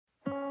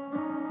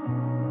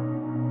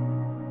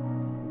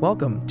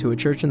Welcome to A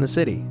Church in the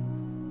City,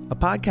 a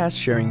podcast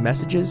sharing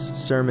messages,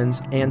 sermons,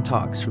 and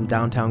talks from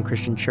Downtown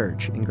Christian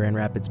Church in Grand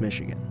Rapids,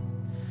 Michigan.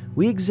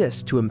 We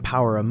exist to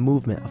empower a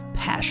movement of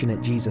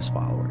passionate Jesus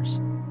followers.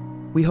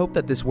 We hope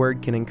that this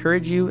word can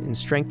encourage you and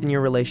strengthen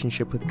your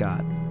relationship with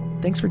God.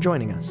 Thanks for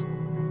joining us.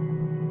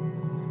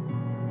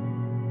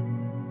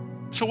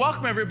 So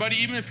welcome, everybody.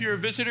 Even if you're a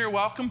visitor,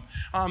 welcome.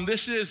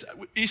 This is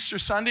Easter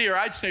Sunday, or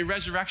I'd say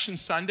Resurrection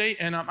Sunday,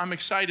 and I'm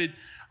excited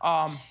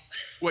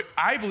what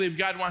I believe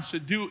God wants to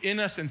do in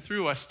us and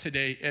through us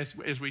today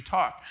as we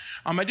talk.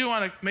 I do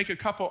want to make a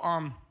couple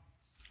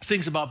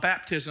things about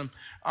baptism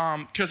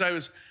because I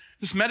was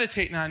just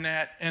meditating on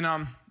that,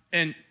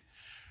 and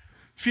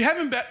if you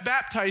haven't been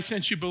baptized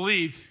since you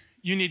believed,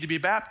 you need to be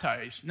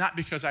baptized. Not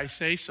because I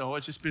say so,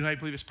 it's just because I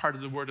believe it's part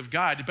of the Word of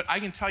God. But I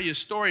can tell you a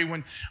story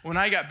when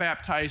I got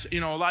baptized.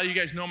 You know, a lot of you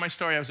guys know my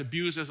story. I was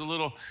abused as a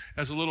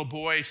little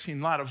boy, seen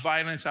a lot of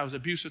violence. I was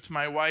abusive to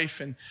my wife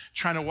and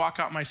trying to walk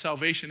out my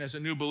salvation as a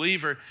new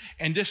believer.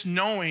 And just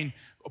knowing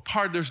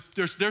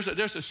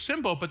there's a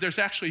symbol, but there's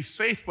actually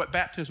faith, what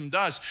baptism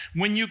does.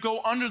 When you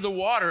go under the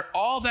water,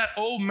 all that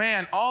old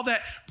man, all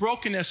that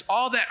brokenness,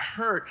 all that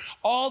hurt,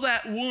 all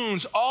that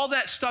wounds, all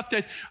that stuff,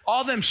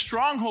 all them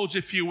strongholds,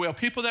 if you will,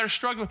 people that are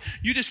struggling,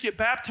 you just get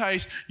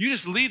baptized, you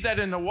just leave that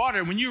in the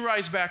water. When you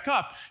rise back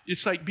up,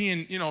 it's like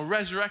being,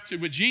 resurrected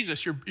with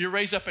Jesus. You're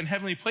raised up in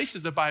heavenly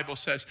places, the Bible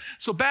says.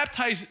 So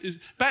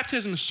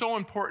baptism is so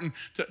important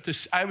to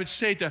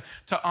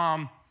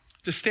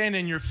stand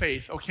in your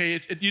faith, okay?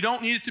 You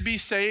don't need it to be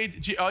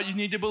saved. You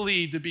need to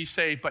believe to be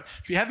saved. But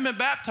if you haven't been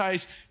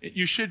baptized,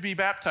 you should be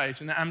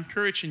baptized. And I'm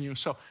encouraging you.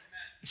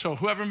 So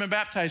whoever been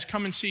baptized,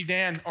 come and see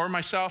Dan or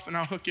myself, and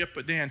I'll hook you up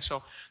with Dan.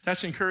 So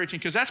that's encouraging,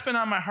 because that's been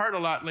on my heart a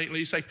lot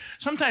lately. It's like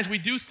sometimes we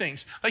do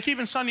things, like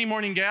even Sunday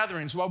morning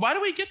gatherings. Well, why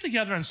do we get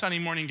together on Sunday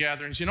morning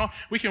gatherings?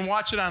 We can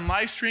watch it on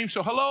live stream.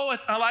 So hello,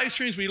 on live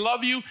streams, we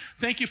love you.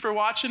 Thank you for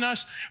watching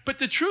us. But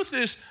the truth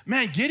is,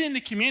 man, get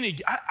into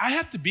community. I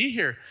have to be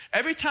here.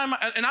 Every time,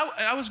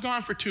 I was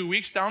gone for 2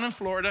 weeks down in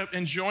Florida,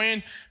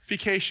 enjoying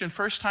vacation.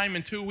 First time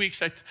in 2 weeks.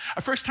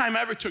 First time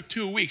I ever took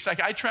 2 weeks. Like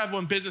I travel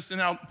in business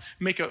and I'll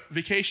make a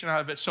vacation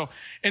out of it. So,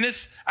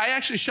 I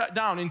actually shut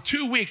down. In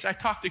 2 weeks, I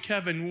talked to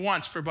Kevin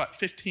once for about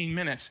 15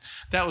 minutes.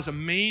 That was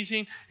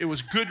amazing. It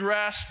was good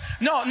rest.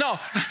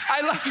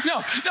 I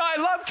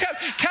love Kevin.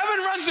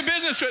 Kevin runs the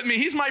business with me.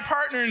 He's my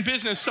partner in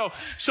business. So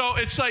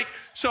it's like,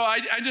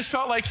 I just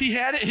felt like he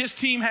had it. His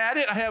team had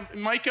it. I have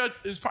Micah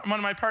is one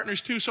of my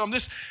partners too. So I'm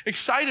just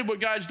excited what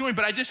God's doing,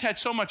 but I just had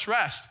so much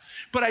rest.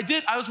 But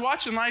I was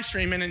watching live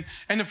stream, and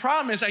the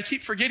problem is I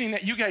keep forgetting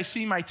that you guys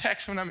see my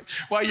text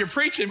while you're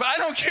preaching, but I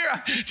don't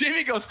care.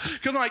 Jamie goes,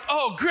 because I'm like,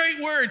 oh,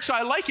 great word. So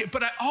I like it,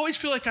 but I always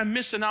feel like I'm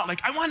missing out.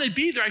 Like I want to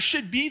be there. I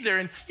should be there.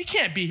 And you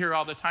can't be here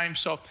all the time.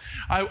 So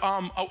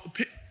I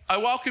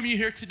welcome you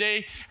here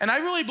today. And I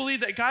really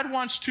believe that God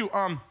wants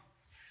to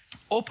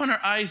open our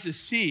eyes to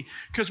see,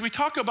 because we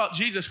talk about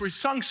Jesus. We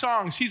sung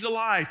songs. He's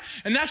alive.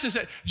 And that's just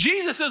it.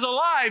 Jesus is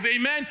alive.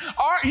 Amen.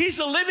 He's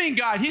the living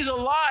God. He's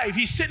alive.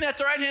 He's sitting at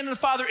the right hand of the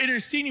Father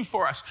interceding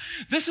for us.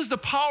 This is the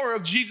power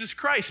of Jesus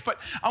Christ. But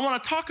I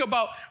want to talk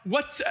about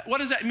what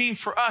does that mean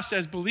for us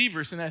as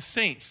believers and as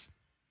saints.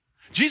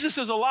 Jesus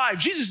is alive.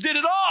 Jesus did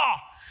it all.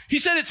 He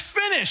said it's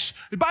finished.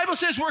 The Bible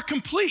says we're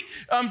complete.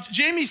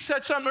 Jamie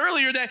said something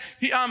earlier that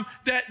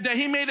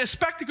he made a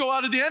spectacle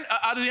out of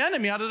the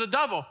enemy, out of the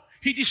devil.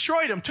 He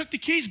destroyed him, took the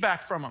keys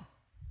back from him.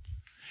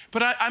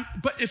 But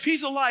if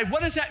he's alive, what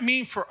does that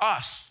mean for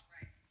us?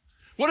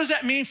 What does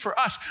that mean for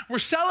us? We're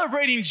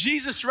celebrating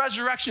Jesus'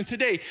 resurrection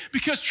today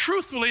because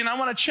truthfully, and I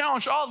want to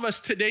challenge all of us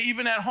today,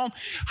 even at home,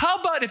 how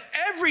about if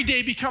every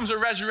day becomes a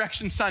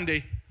resurrection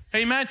Sunday?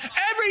 Amen.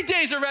 Every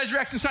day is a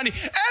resurrection Sunday.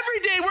 Every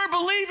day we're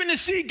believing to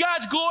see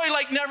God's glory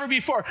like never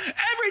before.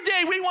 Every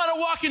day we want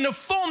to walk in the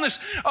fullness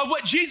of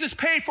what Jesus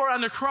paid for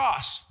on the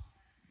cross.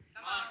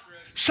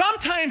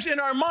 Sometimes in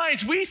our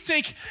minds, we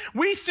think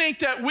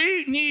that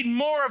we need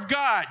more of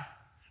God.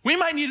 We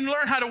might need to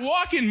learn how to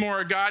walk in more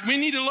of God. We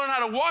need to learn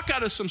how to walk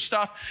out of some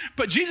stuff.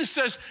 But Jesus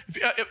says,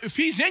 if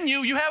he's in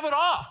you, you have it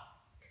all.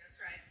 That's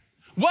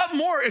right. What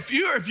more? If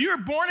you're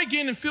born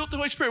again and filled with the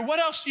Holy Spirit, what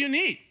else do you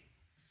need?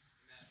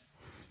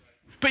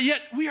 But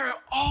yet we are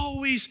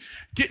always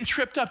getting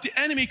tripped up. The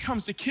enemy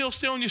comes to kill,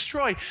 steal, and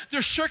destroy.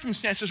 There's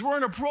circumstances. We're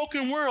in a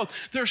broken world.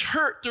 There's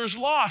hurt. There's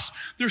loss.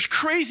 There's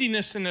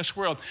craziness in this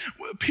world.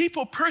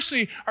 People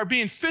personally are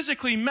being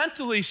physically,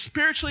 mentally,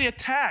 spiritually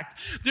attacked.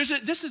 There's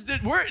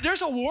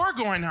a war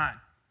going on.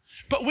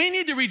 But we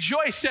need to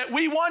rejoice that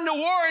we won the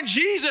war in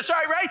Jesus, all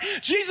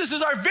right? Jesus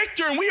is our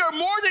victor, and we are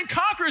more than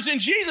conquerors in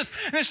Jesus.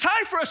 And it's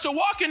time for us to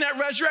walk in that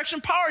resurrection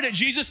power that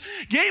Jesus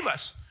gave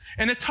us.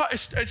 And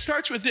it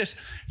starts with this.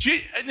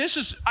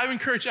 And I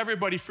encourage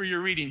everybody for your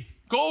reading.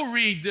 Go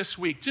read this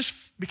week, just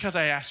because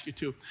I ask you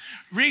to.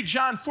 Read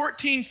John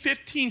 14,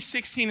 15,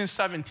 16, and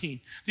 17.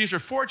 These are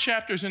 4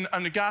 chapters in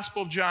the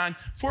Gospel of John,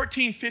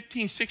 14,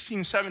 15, 16,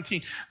 and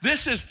 17.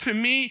 This is, to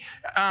me,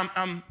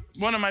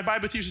 one of my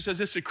Bible teachers says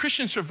this is a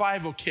Christian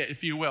survival kit,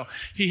 if you will.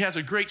 He has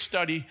a great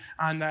study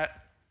on that.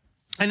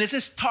 And it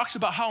just talks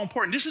about how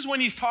important. This is when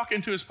he's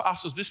talking to his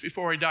apostles just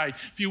before he died.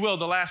 If you will,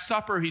 the Last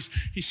Supper, he's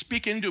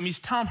speaking to them.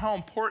 He's telling them how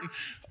important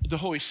the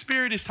Holy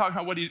Spirit is,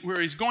 talking about where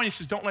he's going. He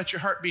says, don't let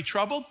your heart be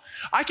troubled.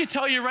 I can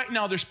tell you right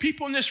now, there's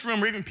people in this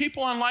room or even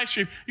people on live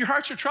stream, your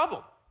hearts are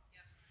troubled.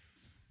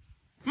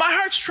 My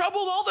heart's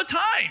troubled all the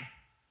time.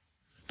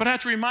 But I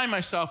have to remind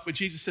myself what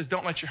Jesus says,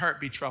 don't let your heart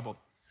be troubled.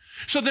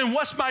 So then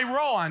what's my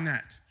role on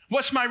that?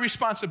 What's my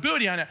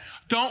responsibility on that?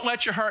 Don't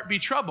let your heart be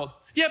troubled.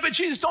 Yeah, but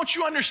Jesus, don't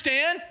you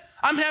understand?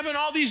 I'm having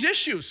all these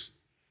issues,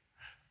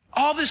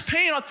 all this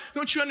pain.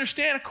 Don't you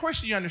understand? Of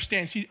course he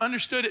understands. He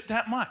understood it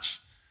that much.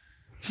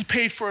 He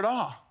paid for it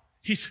all.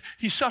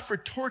 He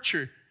suffered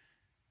torture.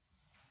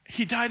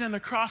 He died on the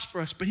cross for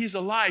us, but he's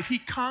alive. He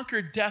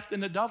conquered death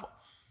and the devil.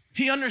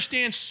 He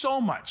understands so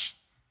much.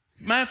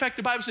 Matter of fact,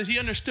 the Bible says he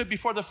understood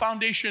before the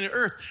foundation of the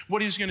earth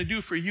what he was going to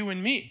do for you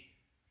and me.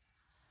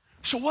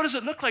 So what does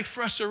it look like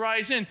for us to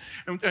rise in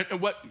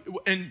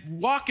and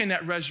walk in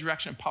that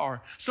resurrection power?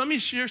 So let me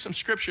share some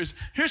scriptures.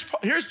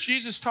 Here's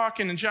Jesus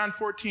talking in John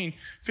 14,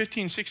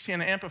 15, 16,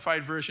 the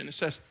Amplified Version. It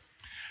says,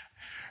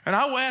 and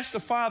I will ask the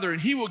Father,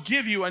 and he will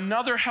give you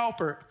another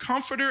helper,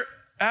 comforter,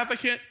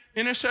 advocate,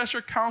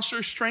 intercessor,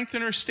 counselor,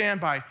 strengthener,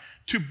 standby,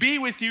 to be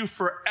with you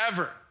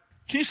forever.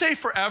 Can you say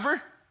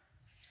forever?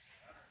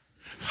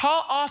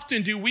 How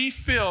often do we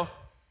feel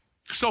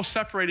so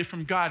separated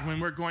from God when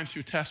we're going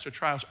through tests or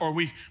trials, or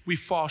we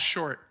fall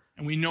short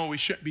and we know we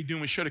shouldn't be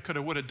doing, we should have, could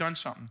have, would have done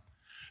something?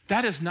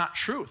 That is not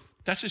truth.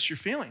 That's just your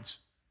feelings.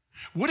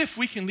 What if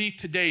we can leave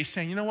today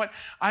saying, you know what?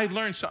 I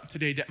learned something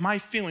today that my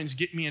feelings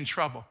get me in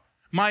trouble.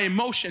 My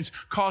emotions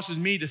causes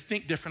me to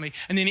think differently.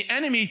 And then the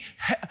enemy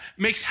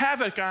makes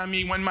havoc on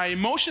me when my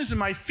emotions and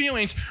my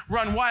feelings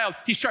run wild.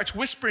 He starts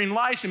whispering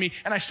lies to me,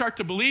 and I start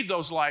to believe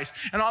those lies.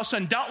 And all of a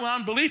sudden, doubt and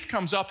unbelief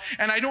comes up,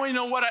 and I don't even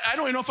know I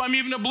don't even know if I'm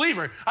even a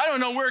believer. I don't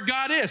know where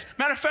God is.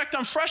 Matter of fact,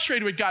 I'm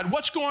frustrated with God.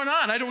 What's going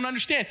on? I don't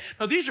understand.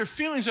 Now, these are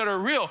feelings that are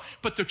real,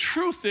 but the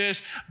truth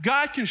is,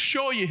 God can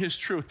show you his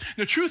truth.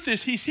 The truth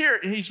is, he's here,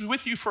 and he's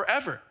with you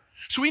forever.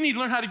 So we need to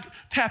learn how to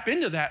tap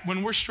into that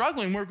when we're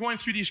struggling. We're going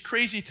through these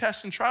crazy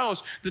tests and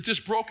trials that this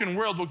broken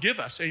world will give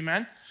us.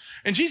 Amen.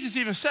 And Jesus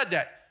even said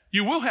that.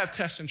 You will have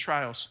tests and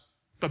trials,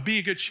 but be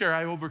of good cheer.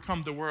 I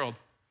overcome the world.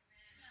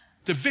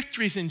 The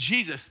victory's in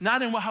Jesus,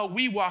 not in how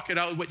we walk it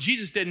out, what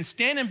Jesus did, and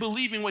stand and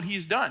believe in what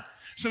he's done.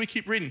 So let me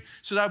keep reading.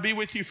 So that I'll be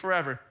with you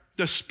forever.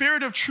 The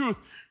Spirit of truth,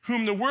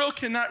 whom the world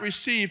cannot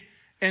receive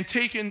and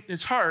take in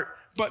its heart,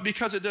 but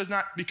because it does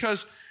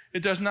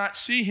not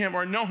see him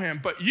or know him,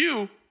 but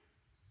you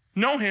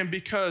know him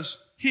because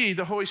he,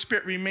 the Holy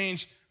Spirit,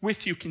 remains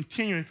with you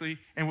continually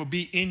and will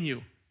be in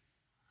you.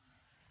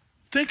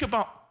 Think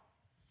about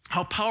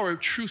how powerful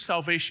true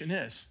salvation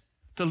is,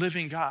 the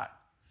living God.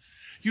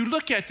 You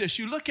look at this,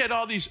 you look at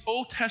all these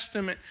Old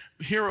Testament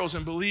heroes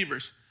and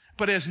believers,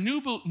 but as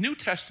New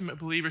Testament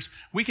believers,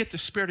 we get the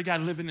Spirit of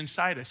God living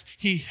inside us.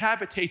 He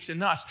habitates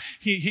in us.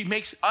 He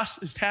makes us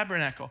his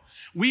tabernacle.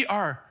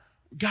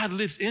 God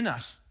lives in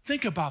us.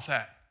 Think about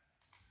that.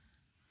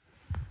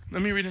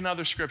 Let me read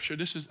another scripture.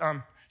 This is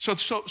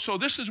so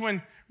this is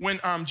when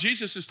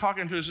Jesus is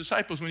talking to his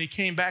disciples when he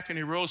came back and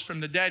he rose from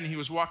the dead and he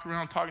was walking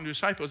around talking to his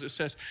disciples. It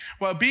says,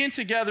 while being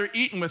together,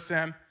 eating with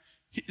them,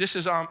 this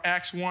is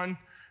Acts 1,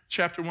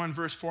 chapter 1,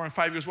 verse 4 and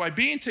 5. He goes, while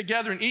being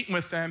together and eating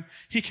with them,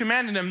 he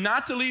commanded them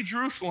not to leave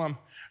Jerusalem,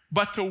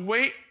 but to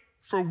wait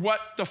for what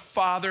the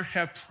Father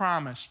had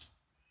promised.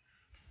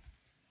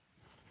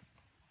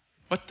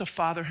 What the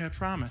Father had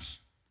promised.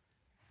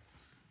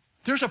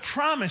 There's a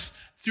promise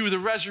through the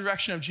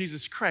resurrection of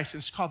Jesus Christ,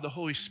 and it's called the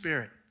Holy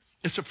Spirit.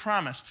 It's a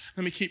promise.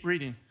 Let me keep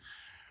reading.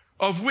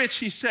 Of which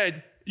he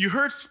said, you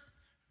heard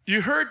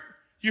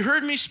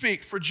me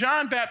speak, for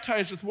John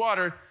baptized with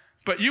water,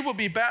 but you will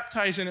be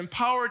baptized and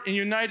empowered and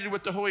united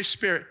with the Holy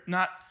Spirit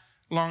not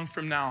long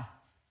from now.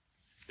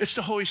 It's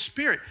the Holy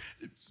Spirit.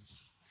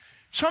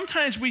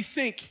 Sometimes we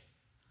think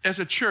as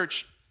a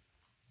church,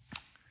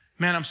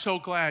 man, I'm so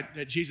glad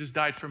that Jesus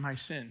died for my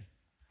sin.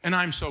 And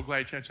I'm so glad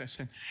he died for my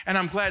sin. And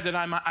I'm glad that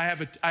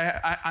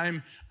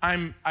I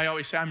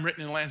always say I'm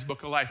written in the Lamb's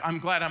Book of Life. I'm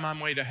glad I'm on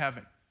my way to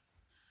heaven.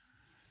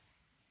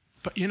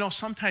 But you know,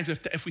 sometimes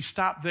if we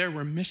stop there,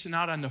 we're missing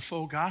out on the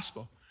full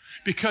gospel.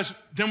 Because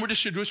then we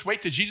should just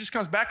wait till Jesus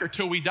comes back or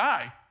till we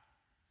die.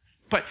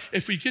 But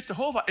if we get the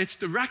whole, it's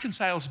to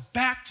reconcile us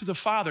back to the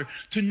Father,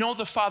 to know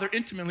the Father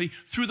intimately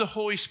through the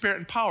Holy Spirit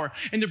and power,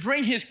 and to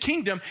bring his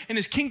kingdom and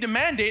his kingdom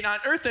mandate on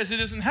earth as it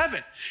is in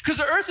heaven. Because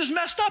the earth is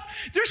messed up.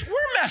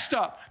 We're messed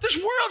up. This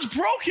world's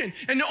broken.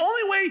 And the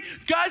only way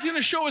God's going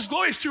to show his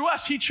glory is through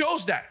us. He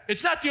chose that.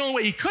 It's not the only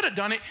way he could have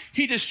done it.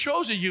 He just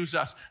chose to use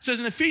us. It says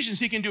in Ephesians,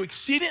 he can do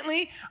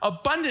exceedingly,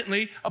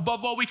 abundantly,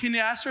 above all we can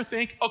ask or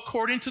think,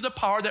 according to the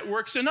power that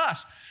works in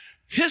us.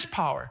 His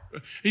power.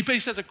 He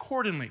says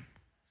accordingly.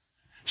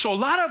 So a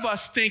lot of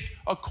us think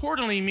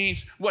accordingly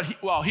means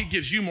he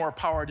gives you more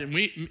power than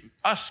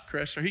us,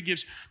 Kris, or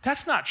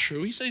that's not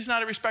true. He says he's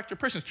not a respecter of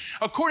persons.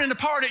 According to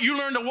the power that you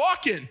learn to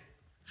walk in,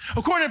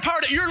 according to the power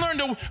that you learn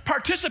to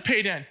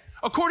participate in,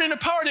 according to the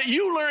power that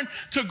you learn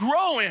to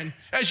grow in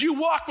as you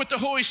walk with the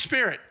Holy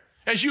Spirit.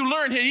 As you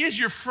learn, he is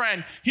your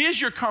friend. He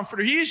is your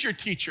comforter. He is your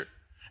teacher.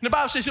 And the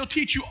Bible says he'll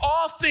teach you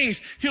all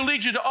things. He'll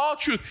lead you to all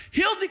truth.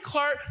 He'll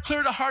declare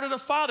the heart of the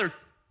Father.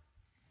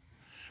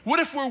 What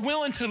if we're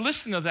willing to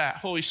listen to that,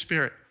 Holy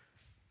Spirit?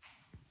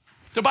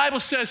 The Bible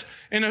says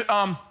in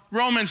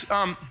Romans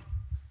 8,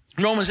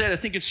 I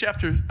think it's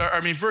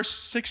verse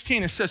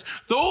 16, it says,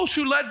 those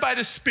who are led by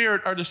the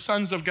Spirit are the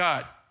sons of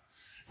God,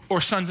 or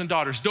sons and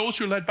daughters. Those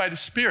who are led by the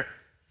Spirit.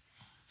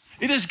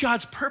 It is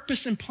God's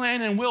purpose and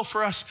plan and will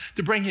for us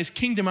to bring his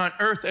kingdom on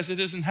earth as it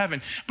is in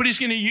heaven. But he's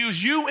going to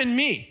use you and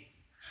me.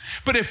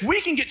 But if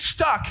we can get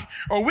stuck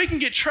or we can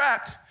get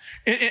trapped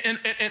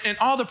in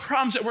all the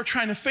problems that we're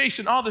trying to face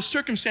and all the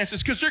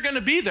circumstances, because they're going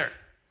to be there.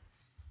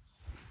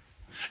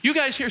 You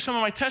guys hear some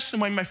of my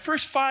testimony. My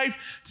first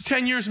 5 to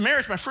 10 years of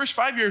marriage, my first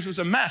 5 years was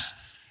a mess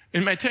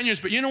in my 10 years.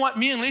 But you know what?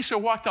 Me and Lisa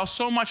walked out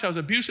so much. I was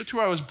abusive to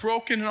her. I was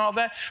broken and all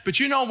that. But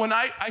you know, when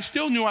I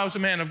still knew I was a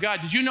man of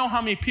God. Did you know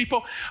how many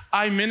people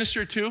I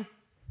ministered to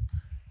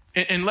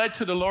and led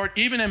to the Lord,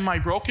 even in my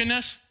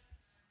brokenness?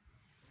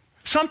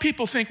 Some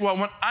people think, well,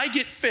 when I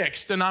get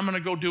fixed, then I'm going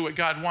to go do what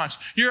God wants.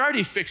 You're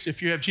already fixed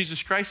if you have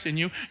Jesus Christ in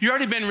you. You've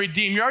already been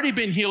redeemed. You've already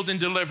been healed and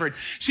delivered.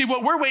 See,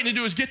 what we're waiting to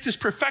do is get this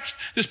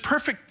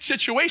perfect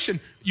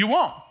situation. You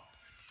won't.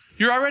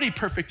 You're already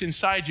perfect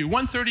inside you.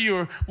 1/3 of you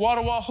are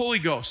wall-to-wall Holy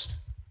Ghost.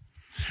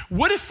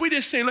 What if we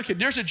just say, look,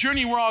 there's a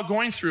journey we're all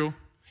going through,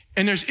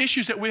 and there's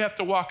issues that we have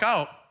to walk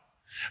out,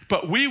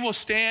 but we will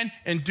stand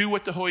and do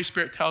what the Holy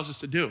Spirit tells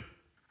us to do.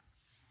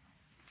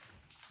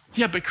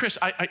 Yeah, but Kris,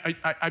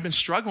 I've been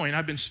struggling.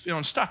 I've been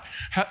feeling stuck.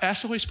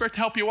 Ask the Holy Spirit to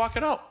help you walk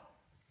it out.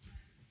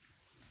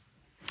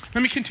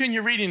 Let me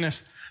continue reading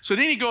this. So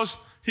then he goes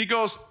in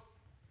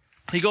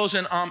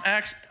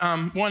Acts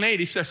 1:8.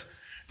 He says,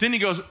 then he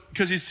goes,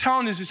 because he's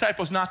telling his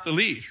disciples not to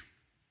leave.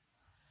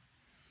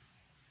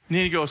 And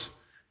then he goes,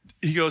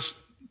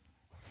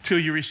 till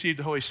you receive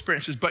the Holy Spirit.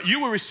 He says, but you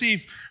will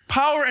receive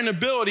power and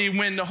ability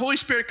when the Holy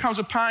Spirit comes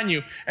upon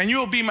you, and you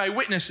will be my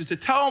witnesses to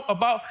tell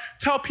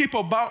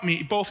people about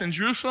me, both in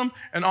Jerusalem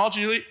and all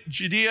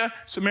Judea,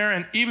 Samaria,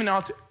 and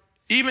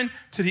even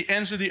to the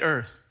ends of the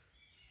earth.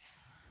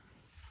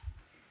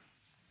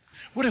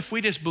 What if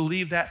we just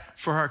believe that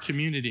for our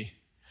community?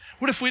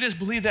 What if we just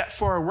believe that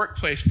for our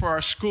workplace, for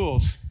our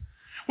schools?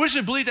 What if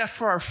we believe that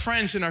for our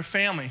friends and our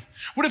family?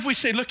 What if we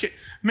say, look,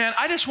 man,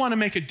 I just want to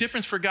make a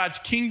difference for God's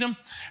kingdom,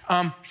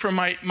 for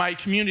my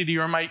community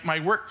or my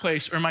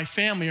workplace or my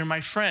family or my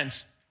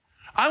friends.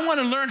 I want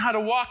to learn how to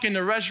walk in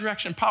the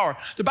resurrection power.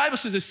 The Bible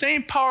says the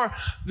same power,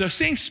 the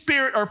same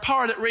spirit or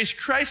power that raised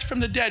Christ from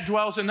the dead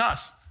dwells in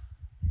us.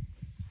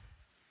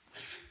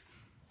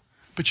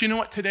 But you know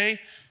what,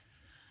 today?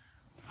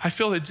 I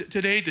feel that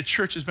today the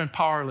church has been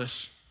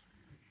powerless.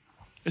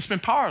 It's been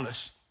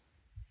powerless.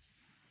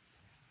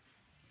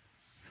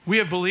 We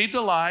have believed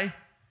a lie.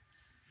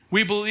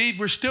 We believe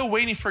we're still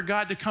waiting for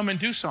God to come and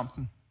do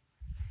something.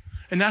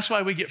 And that's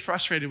why we get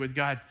frustrated with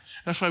God.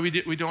 That's why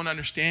we don't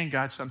understand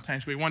God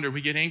sometimes. We wonder,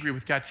 we get angry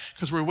with God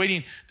because we're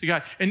waiting to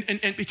God.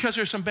 And because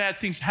there's some bad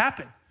things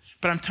happen.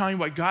 But I'm telling you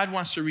what, God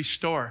wants to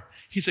restore.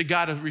 He's a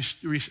God of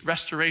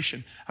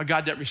restoration, a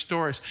God that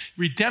restores.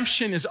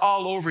 Redemption is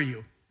all over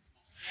you.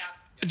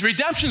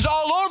 Redemption's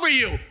all over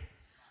you.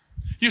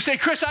 You say,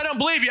 Kris, I don't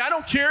believe you. I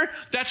don't care.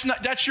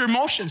 That's your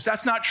emotions.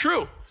 That's not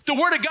true. The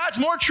Word of God's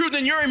more true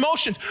than your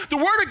emotions. The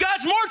Word of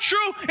God's more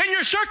true in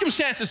your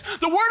circumstances.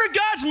 The Word of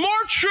God's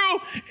more true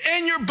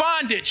in your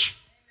bondage.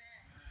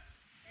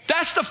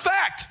 That's the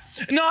fact.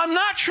 No, I'm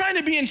not trying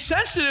to be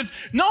insensitive.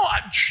 No,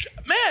 I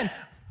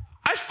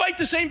fight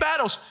the same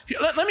battles.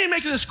 Let me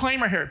make a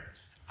disclaimer here.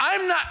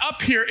 I'm not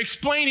up here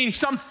explaining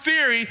some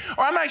theory,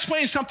 or I'm not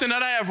explaining something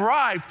that I have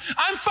arrived.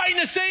 I'm fighting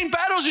the same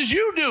battles as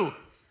you do.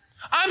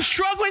 I'm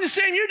struggling the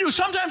same you do.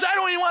 Sometimes I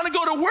don't even want to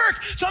go to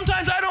work.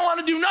 Sometimes I don't want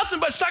to do nothing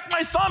but suck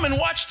my thumb and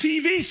watch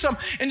TV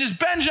and just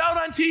binge out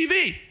on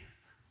TV.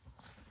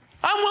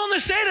 I'm willing to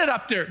say that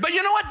up there. But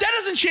you know what? That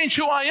doesn't change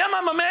who I am.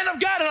 I'm a man of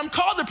God, and I'm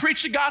called to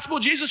preach the gospel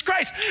of Jesus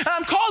Christ. And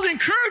I'm called to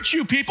encourage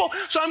you people,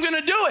 so I'm going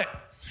to do it.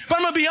 But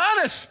I'm going to be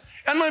honest.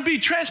 I'm going to be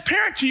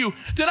transparent to you.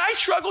 Did I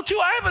struggle too?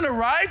 I haven't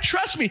arrived.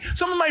 Trust me.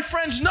 Some of my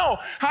friends know.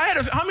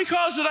 How many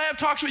calls did I have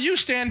talks with you,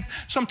 Stan?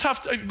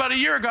 About a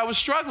year ago, I was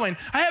struggling.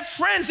 I have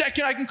friends that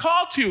I can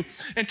call to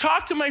and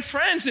talk to my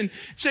friends and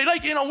say,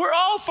 we're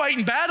all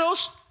fighting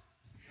battles.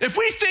 If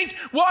we think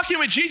walking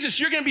with Jesus,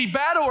 you're going to be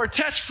battle or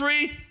test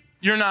free,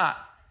 you're not.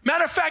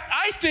 Matter of fact,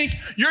 I think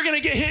you're going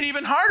to get hit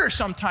even harder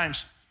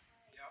sometimes.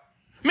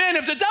 Yep. Man,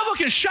 if the devil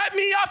can shut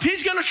me up,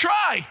 he's going to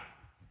try.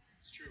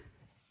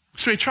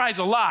 So he tries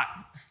a lot.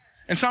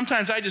 And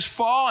sometimes I just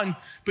fall,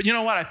 but you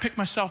know what? I pick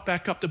myself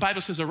back up. The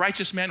Bible says a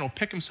righteous man will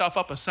pick himself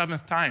up a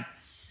 7th time.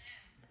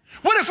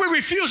 What if we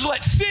refuse to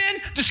let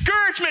sin,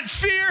 discouragement,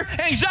 fear,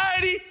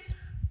 anxiety,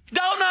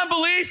 doubt,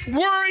 unbelief,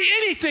 worry,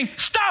 anything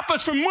stop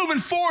us from moving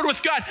forward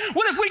with God?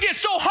 What if we get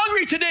so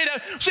hungry today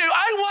to say,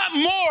 I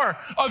want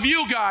more of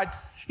you, God?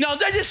 Now,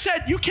 I just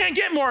said you can't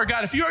get more of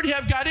God if you already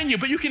have God in you,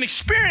 but you can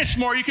experience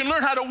more. You can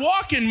learn how to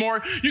walk in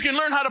more. You can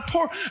learn how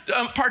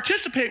to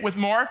participate with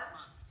more.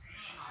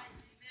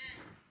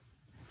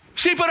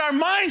 See, but our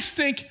minds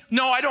think,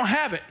 no, I don't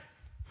have it.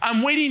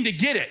 I'm waiting to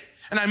get it,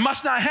 and I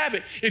must not have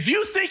it. If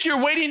you think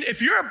you're waiting,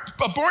 if you're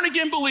a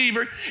born-again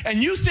believer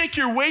and you think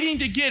you're waiting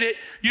to get it,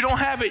 you don't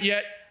have it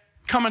yet,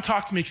 come and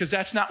talk to me, because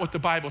that's not what the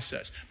Bible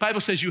says. The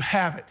Bible says you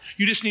have it.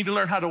 You just need to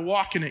learn how to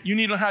walk in it. You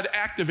need to learn how to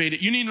activate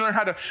it. You need to learn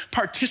how to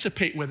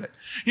participate with it.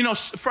 You know,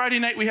 Friday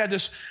night we had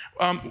this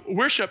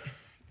worship,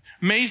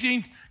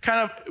 amazing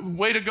kind of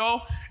way to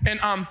go.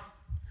 And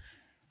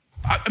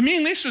me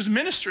and Lisa was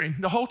ministering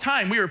the whole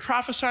time. We were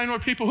prophesying over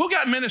people. Who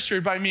got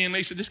ministered by me and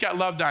Lisa? Just got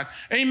loved on.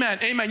 Amen,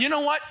 amen. You know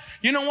what?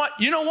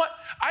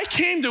 I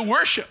came to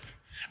worship,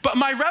 but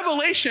my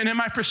revelation and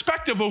my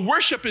perspective of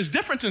worship is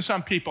different than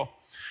some people.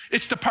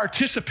 It's to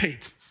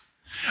participate.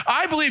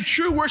 I believe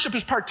true worship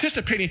is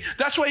participating.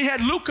 That's why he had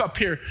Luke up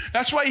here.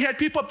 That's why he had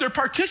people up there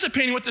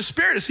participating with the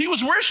Spirit. As he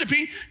was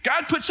worshiping,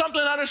 God put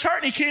something on his heart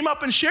and he came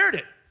up and shared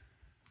it.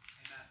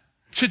 Amen.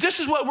 So this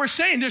is what we're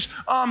saying. This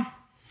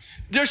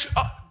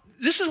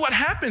is what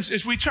happens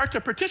is we start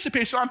to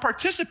participate. So I'm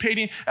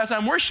participating as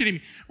I'm worshiping.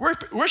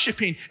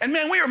 And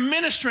man, we are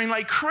ministering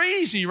like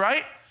crazy,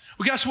 right?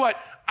 Well, guess what?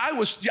 I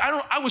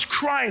was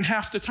crying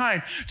half the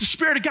time. The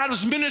Spirit of God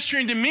was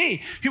ministering to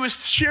me. He was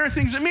sharing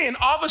things with me. And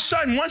all of a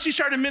sudden, once he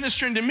started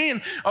ministering to me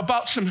and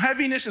about some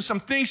heaviness and some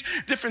things,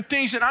 different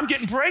things, and I'm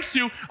getting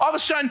breakthrough, all of a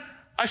sudden,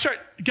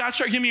 God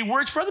started giving me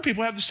words for other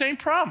people who have the same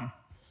problem.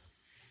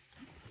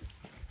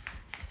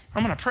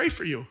 I'm going to pray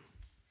for you.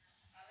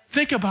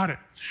 Think about it.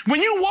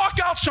 When you walk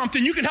out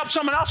something, you can help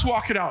someone else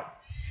walk it out.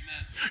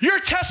 Amen. Your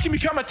test can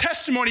become a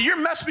testimony. Your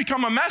mess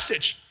become a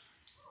message.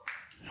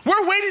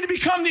 We're waiting to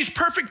become these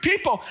perfect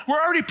people. We're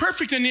already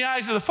perfect in the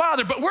eyes of the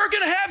Father, but we're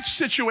going to have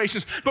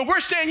situations. But we're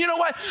saying, you know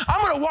what?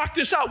 I'm going to walk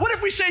this out. What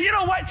if we say, you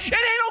know what? It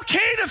ain't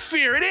okay to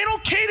fear. It ain't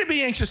okay to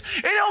be anxious.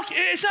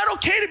 It's not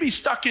okay to be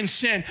stuck in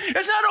sin.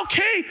 It's not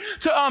okay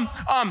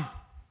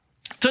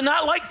to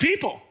not like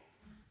people.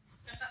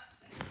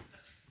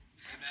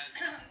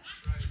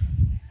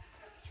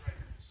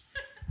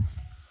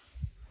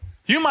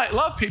 You might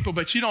love people,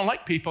 but you don't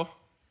like people.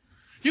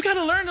 You got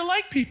to learn to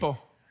like people.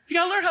 You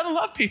got to learn how to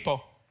love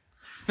people.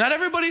 Not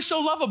everybody's so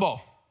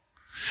lovable.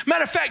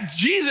 Matter of fact,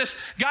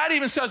 God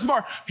even says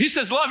more. He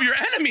says, love your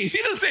enemies.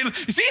 He doesn't say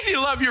it's easy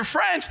to love your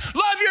friends.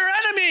 Love your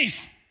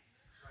enemies.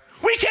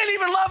 We can't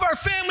even love our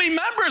family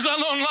members, let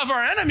alone love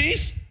our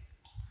enemies,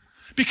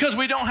 because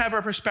we don't have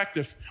our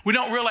perspective. We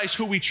don't realize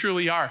who we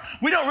truly are.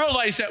 We don't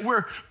realize that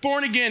we're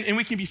born again and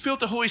we can be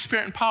filled with the Holy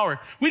Spirit and power.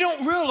 We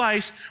don't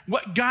realize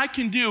what God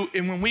can do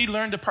and when we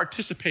learn to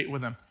participate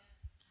with him.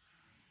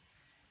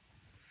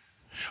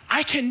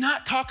 I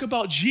cannot talk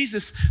about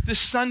Jesus this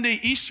Sunday,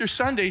 Easter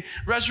Sunday,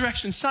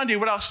 Resurrection Sunday,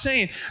 without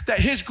saying that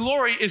his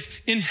glory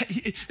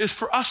is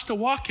for us to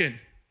walk in.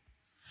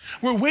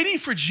 We're waiting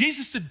for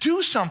Jesus to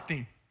do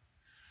something.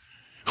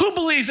 Who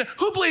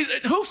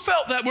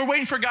felt that we're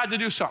waiting for God to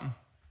do something?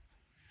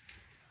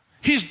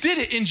 He's did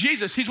it in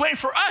Jesus. He's waiting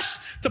for us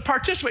to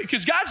participate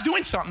because God's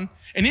doing something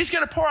and he's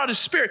going to pour out his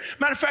Spirit.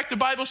 Matter of fact, the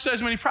Bible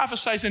says when he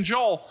prophesies in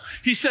Joel,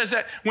 he says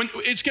that when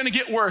it's going to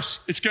get worse,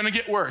 it's going to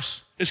get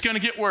worse. It's going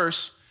to get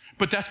worse,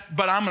 but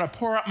I'm going to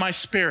pour out my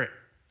Spirit.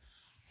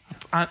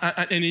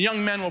 And the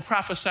young men will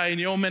prophesy and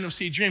the old men will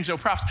see dreams. They'll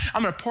prophesy.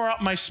 I'm going to pour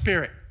out my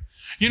Spirit.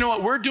 You know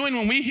what we're doing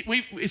when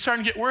it's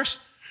starting to get worse?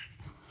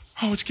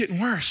 Oh, it's getting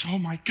worse. Oh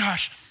my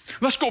gosh.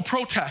 Let's go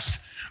protest.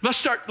 Let's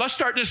start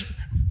this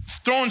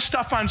throwing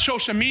stuff on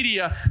social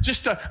media,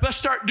 let's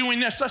start doing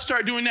this, let's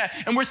start doing that.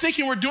 And we're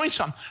thinking we're doing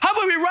something. How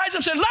about we rise up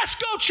and say, let's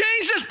go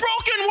change this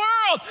broken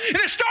world. And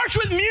it starts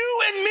with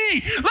you and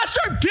me. Let's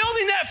start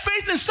building that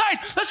faith inside.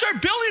 Let's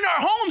start building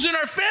our homes and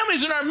our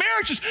families and our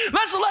marriages.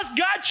 Let's let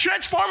God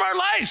transform our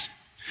lives.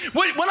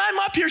 When I'm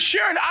up here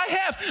sharing,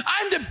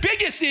 I'm the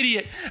biggest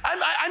idiot.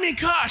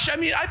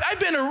 I've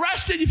been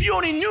arrested. If you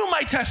only knew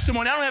my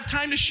testimony, I don't have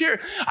time to share.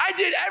 I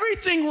did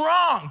everything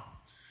wrong.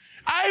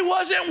 I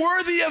wasn't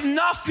worthy of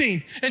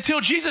nothing until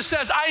Jesus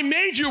says, I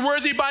made you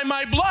worthy by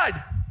my blood.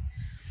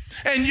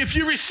 And if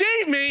you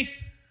receive me,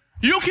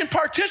 you can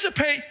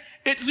participate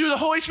through the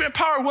Holy Spirit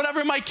power,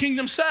 whatever my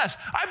kingdom says.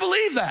 I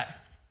believe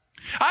that.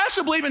 I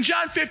also believe in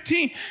John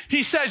 15,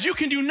 he says, you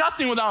can do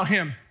nothing without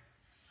him.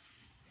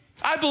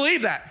 I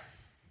believe that.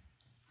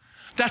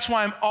 That's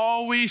why I'm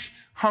always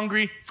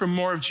hungry for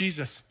more of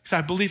Jesus, because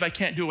I believe I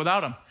can't do it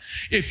without him.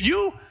 If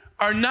you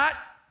are not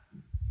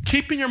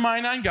keeping your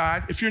mind on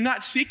God, if you're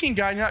not seeking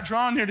God, you're not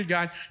drawing near to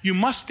God, you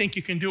must think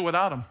you can do it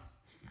without him.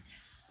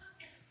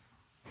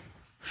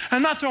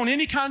 I'm not throwing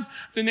any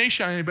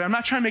condemnation on anybody. I'm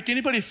not trying to make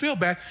anybody feel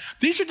bad.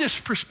 These are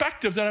just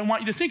perspectives that I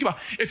want you to think about.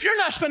 If you're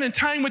not spending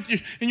time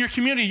in your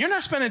community, you're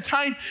not spending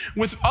time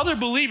with other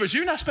believers,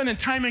 you're not spending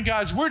time in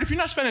God's word, if you're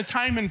not spending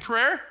time in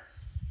prayer,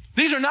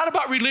 these are not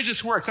about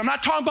religious works. I'm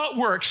not talking about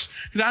works.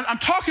 I'm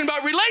talking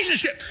about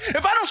relationship.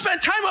 If I don't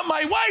spend time with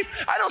my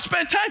wife, I don't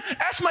spend time.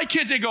 Ask my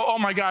kids, they go, oh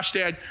my gosh,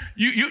 Dad,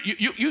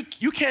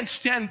 you can't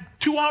stand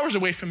 2 hours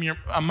away from your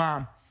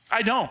mom.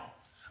 I don't.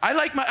 I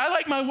like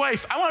my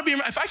wife. I want to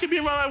be, if I could be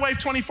around my wife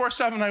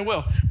 24/7, I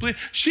will.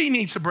 She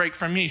needs a break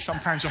from me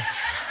sometimes.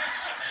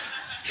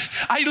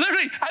 I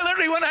literally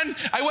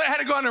had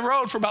to go on the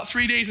road for about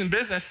 3 days in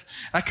business.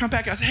 And I come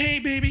back, I say, hey,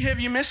 baby, have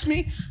you missed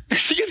me? And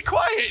she gets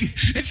quiet,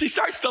 and she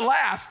starts to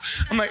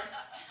laugh. I'm like,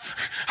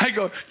 I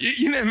go,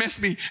 you didn't miss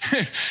me.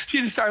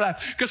 She just started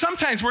laughing. Because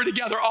sometimes we're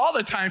together all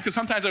the time, because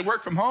sometimes I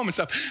work from home and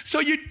stuff.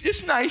 So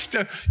it's nice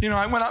to,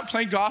 I went out and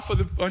played golf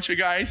with a bunch of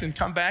guys and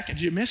come back, and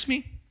did you miss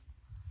me?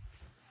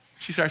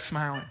 She starts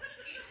smiling.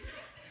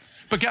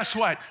 But guess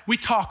what? We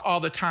talk all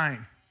the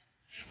time.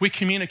 We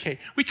communicate.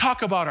 We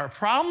talk about our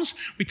problems.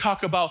 We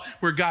talk about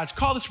where God's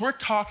called us. We're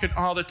talking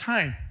all the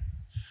time.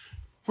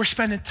 We're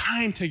spending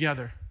time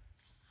together.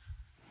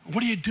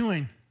 What are you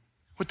doing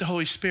with the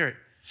Holy Spirit?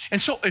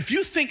 And so if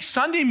you think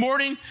Sunday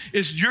morning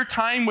is your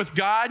time with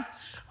God,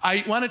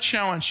 I want to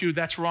challenge you,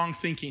 that's wrong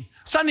thinking.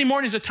 Sunday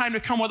morning is a time to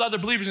come with other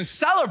believers and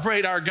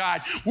celebrate our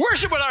God,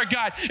 worship with our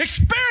God,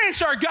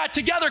 experience our God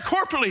together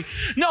corporately.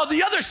 No,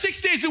 the other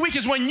 6 days a week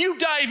is when you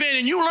dive in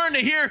and you learn to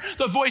hear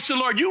the voice of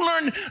the Lord. You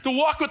learn to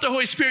walk with the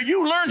Holy Spirit.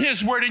 You learn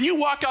His word and you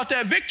walk out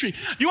that victory.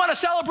 You want to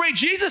celebrate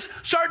Jesus?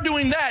 Start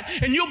doing that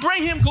and you'll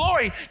bring Him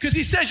glory, because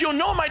He says, you'll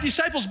know my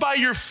disciples by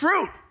your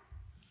fruit.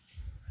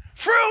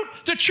 Fruit.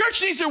 The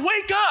church needs to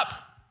wake up.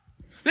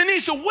 It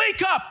needs to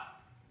wake up.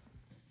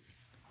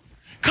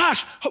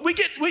 Gosh, don't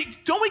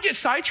we get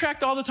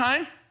sidetracked all the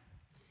time?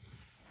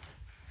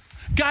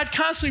 God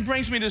constantly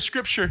brings me to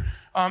scripture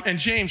in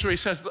James where He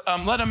says,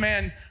 let a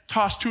man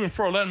toss to and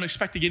fro, let him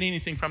expect to get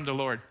anything from the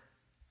Lord.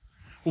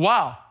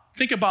 Wow,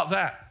 think about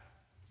that.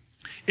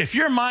 If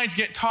your mind's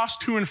getting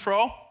tossed to and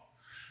fro,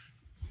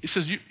 He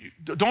says, you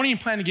don't even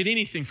plan to get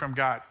anything from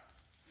God.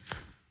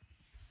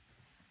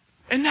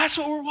 And that's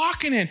what we're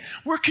walking in.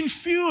 We're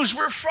confused.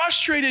 We're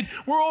frustrated.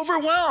 We're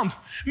overwhelmed.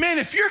 Man,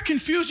 if you're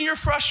confused and you're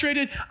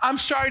frustrated, I'm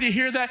sorry to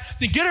hear that.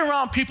 Then get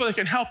around people that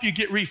can help you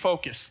get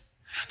refocused.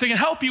 That can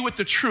help you with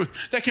the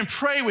truth. That can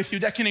pray with you.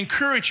 That can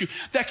encourage you.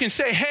 That can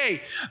say,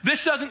 hey, you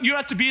don't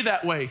have to be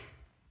that way.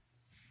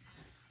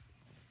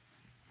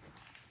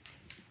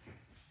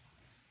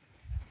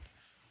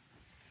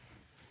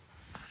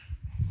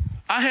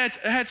 I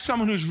had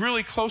someone who's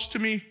really close to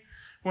me.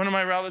 One of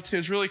my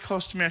relatives, really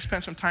close to me. I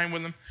spent some time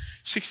with him.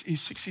 He's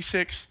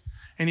 66.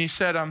 And he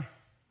said,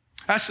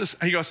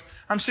 he goes,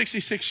 I'm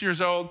 66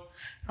 years old.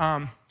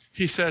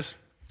 He says,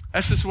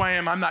 that's just the way I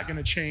am. I'm not going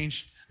to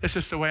change. That's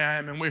just the way I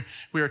am. And we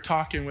were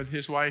talking with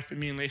his wife, and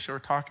me and Lisa were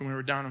talking. We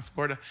were down in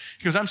Florida.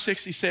 He goes, I'm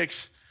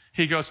 66.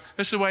 He goes,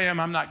 this is the way I am.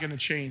 I'm not going to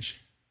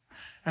change.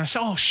 And I said,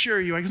 oh, sure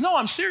you are. He goes, no,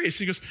 I'm serious.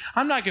 He goes,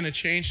 I'm not going to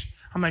change.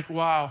 I'm like,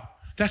 wow,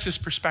 that's his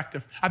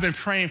perspective. I've been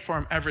praying for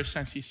him ever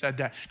since he said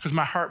that, because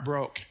my heart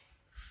broke.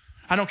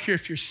 I don't care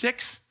if you're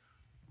 6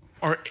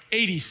 or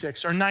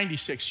 86 or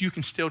 96, you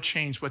can still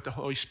change with the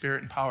Holy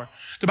Spirit and power.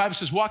 The Bible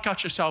says, walk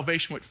out your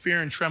salvation with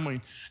fear and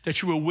trembling,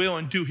 that you will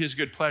and do His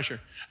good pleasure.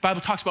 The Bible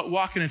talks about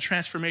walking in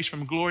transformation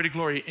from glory to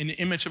glory in the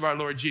image of our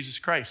Lord Jesus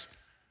Christ.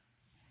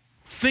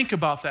 Think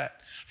about that.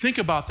 Think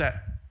about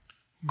that.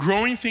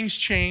 Growing things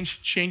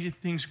change, changing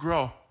things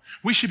grow.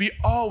 We should be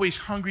always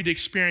hungry to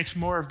experience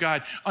more of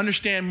God,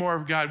 understand more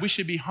of God. We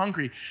should be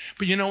hungry.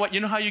 But you know what? You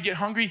know how you get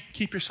hungry?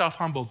 Keep yourself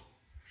humbled.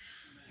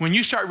 When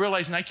you start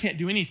realizing I can't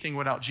do anything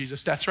without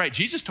Jesus, that's right.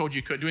 Jesus told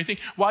you couldn't do anything.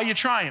 Why are you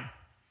trying?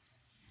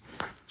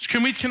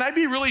 Can I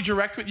be really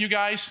direct with you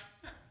guys?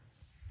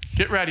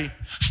 Get ready.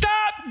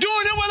 Stop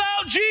doing it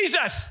without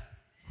Jesus.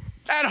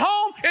 At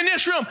home, in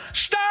this room,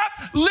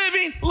 stop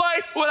living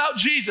life without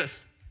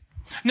Jesus.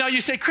 Now you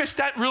say, Kris,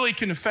 that really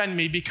can offend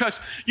me, because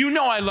you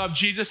know I love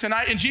Jesus and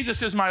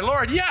Jesus is my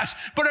Lord. Yes,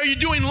 but are you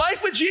doing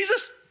life with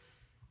Jesus?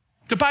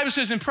 The Bible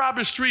says in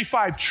Proverbs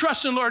 3:5,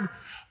 trust in the Lord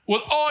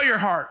with all your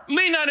heart.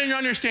 Lean not on your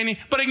understanding,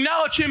 but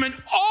acknowledge Him in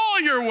all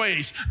your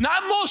ways.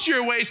 Not most of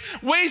your ways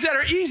that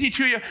are easy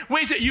to you,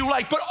 ways that you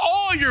like, but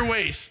all your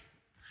ways.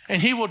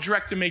 And He will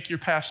direct and make your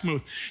path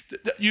smooth.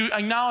 You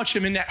acknowledge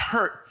Him in that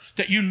hurt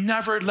that you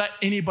never let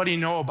anybody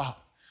know about.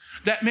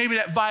 That maybe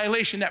that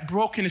violation, that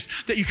brokenness,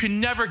 that you can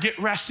never get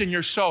rest in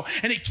your soul.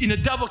 And the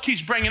devil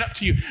keeps bringing it up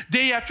to you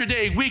day after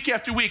day, week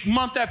after week,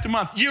 month after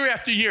month, year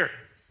after year.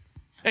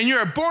 And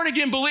you're a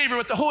born-again believer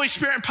with the Holy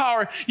Spirit and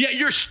power, yet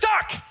you're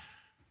stuck.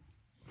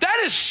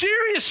 That is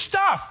serious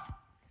stuff.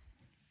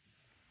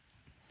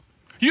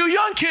 You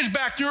young kids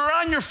back there are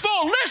on your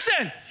phone.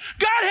 Listen,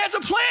 God has a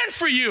plan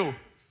for you.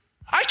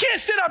 I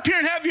can't sit up here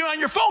and have you on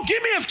your phone.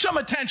 Give me some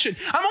attention.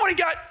 I've only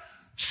got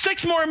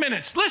 6 more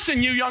minutes.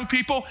 Listen, you young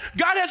people,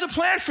 God has a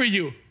plan for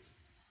you.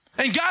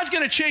 And God's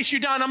going to chase you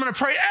down. I'm going to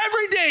pray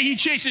every day He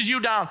chases you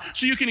down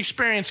so you can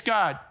experience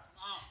God.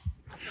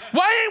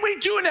 Why ain't we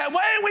doing that?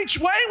 Why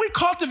ain't we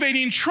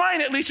cultivating,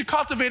 trying at least to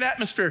cultivate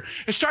atmosphere?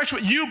 It starts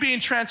with you being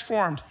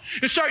transformed.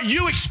 It starts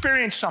you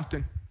experience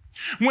something.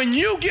 When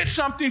you get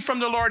something from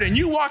the Lord and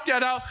you walk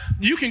that out,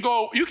 you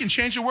can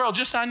change the world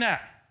just on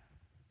that.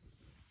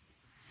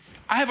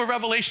 I have a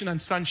revelation on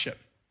sonship.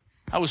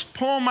 I was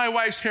pulling my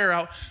wife's hair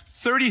out.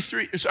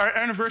 33, it's our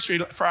anniversary,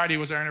 Friday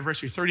was our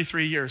anniversary,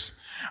 33 years.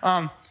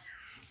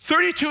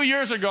 32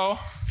 years ago,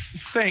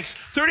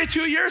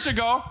 32 years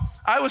ago,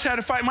 I had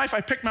to fight my wife.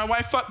 I picked my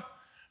wife up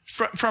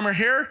from her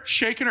hair,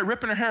 shaking her,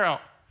 ripping her hair out.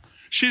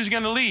 She was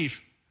going to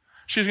leave.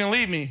 She was going to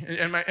leave me.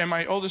 And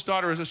my oldest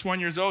daughter was just 1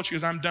 year old. She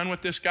goes, I'm done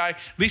with this guy.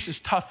 Lisa's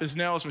tough as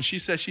nails. When she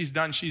says she's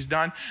done, she's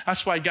done.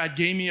 That's why God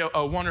gave me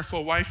a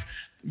wonderful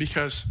wife,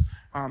 because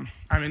I'm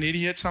an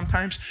idiot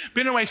sometimes.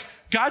 But anyways,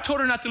 God told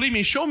her not to leave me.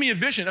 He showed me a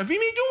vision of me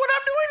doing what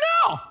I'm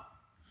doing now.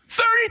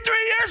 33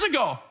 years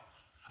ago.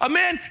 A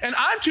man, and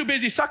I'm too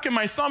busy sucking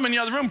my thumb in the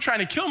other room trying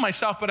to kill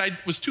myself, but I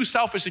was too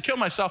selfish to kill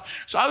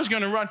myself. So I was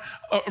going to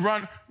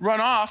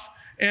run off.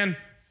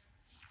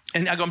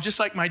 And I go, I'm just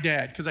like my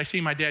dad, because I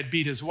see my dad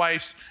beat his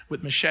wives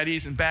with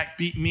machetes and back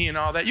beat me and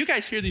all that. You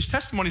guys hear these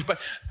testimonies, but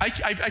I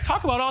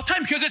talk about it all the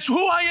time because it's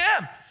who I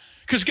am.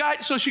 Because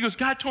God, so she goes,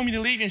 God told me to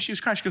leave you, and she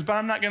was crying. She goes, but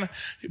I'm not going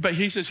to. But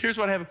he says, here's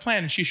what I have a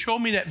plan. And she showed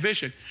me that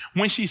vision.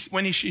 When she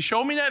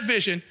showed me that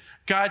vision,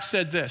 God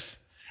said this,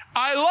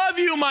 I love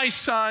you, my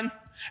son,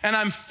 and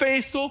I'm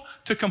faithful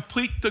to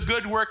complete the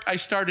good work I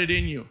started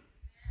in you.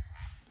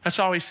 That's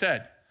all he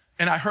said.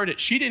 And I heard it.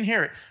 She didn't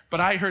hear it,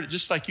 but I heard it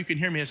just like you can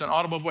hear me as an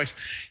audible voice.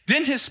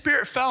 Then his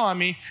spirit fell on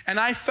me, and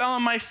I fell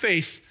on my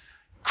face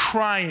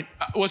crying.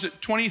 Was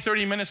it 20,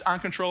 30 minutes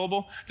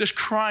uncontrollable? Just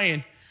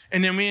crying.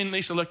 And then me and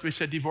Lisa looked, we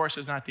said, divorce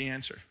is not the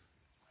answer.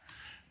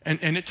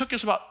 And it took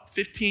us about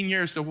 15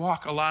 years to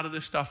walk a lot of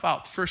this stuff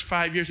out. The first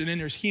 5 years, and then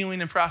there's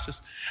healing and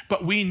process.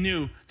 But we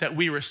knew that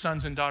we were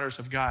sons and daughters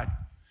of God.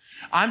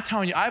 I'm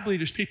telling you, I believe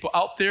there's people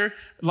out there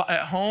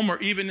at home or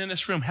even in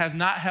this room have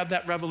not had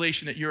that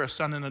revelation that you're a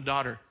son and a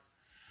daughter.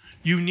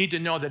 You need to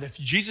know that if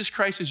Jesus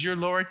Christ is your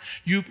Lord,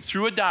 you,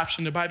 through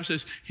adoption, the Bible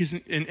says, he's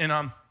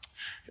in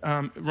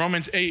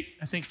Romans 8,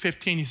 I think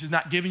 15, he says,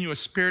 not giving you a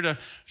spirit of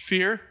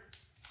fear,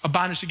 a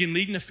bondage again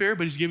leading to fear,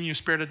 but he's giving you a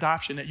spirit of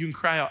adoption that you can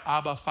cry out,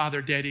 Abba,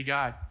 Father, Daddy,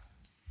 God.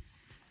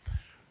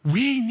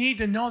 We need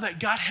to know that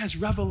God has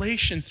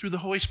revelation through the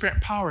Holy Spirit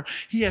and power.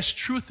 He has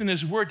truth in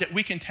his word that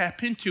we can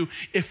tap into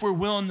if we're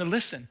willing to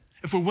listen,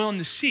 if we're willing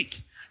to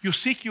seek. You'll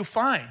seek, you'll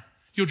find.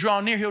 You'll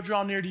draw near, he'll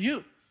draw near to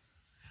you.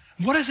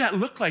 What does that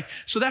look like?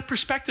 So that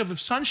perspective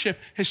of sonship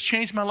has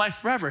changed my life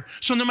forever.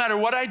 So no matter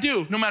what I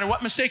do, no matter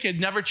what mistake, it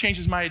never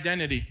changes my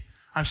identity.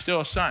 I'm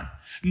still a son.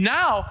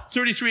 Now,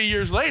 33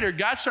 years later,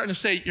 God's starting to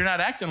say, you're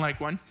not acting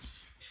like one.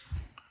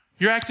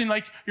 You're acting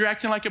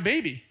like a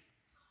baby.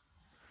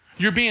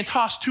 You're being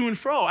tossed to and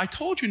fro. I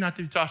told you not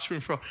to be tossed to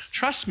and fro.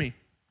 Trust me.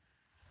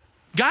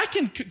 God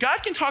can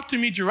talk to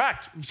me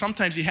direct.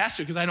 Sometimes he has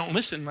to because I don't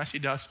listen unless he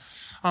does.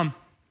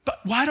 But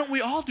why don't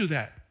we all do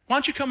that? Why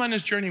don't you come on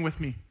this journey with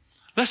me?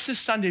 Let's this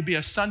Sunday be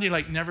a Sunday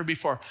like never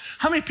before.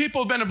 How many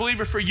people have been a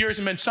believer for years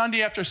and been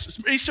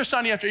Easter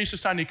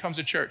Sunday comes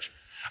to church?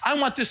 I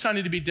want this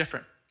Sunday to be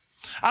different.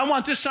 I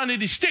want this Sunday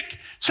to stick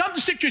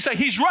to you. Say,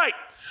 he's right.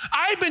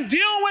 I've been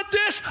dealing with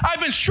this.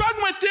 I've been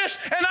struggling with this,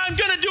 and I'm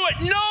going to do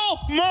it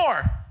no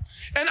more.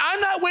 And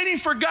I'm not waiting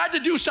for God to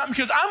do something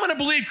because I'm going to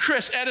believe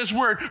Kris at his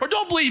word. Or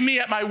don't believe me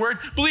at my word.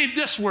 Believe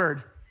this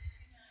word.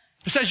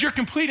 It says you're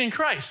complete in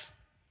Christ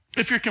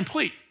if you're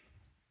complete.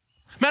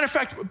 Matter of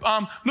fact,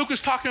 Luke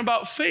was talking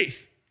about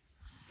faith,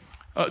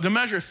 the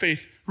measure of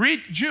faith.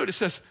 Read Jude. It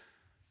says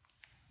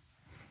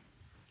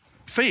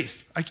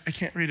faith. I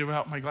can't read it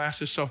without my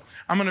glasses, so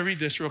I'm going to read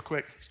this real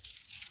quick.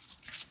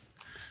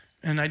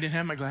 And I didn't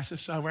have my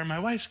glasses, so I wear my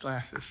wife's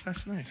glasses.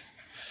 That's nice.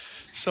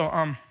 So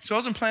I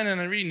wasn't planning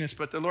on reading this,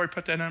 but the Lord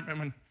put that on.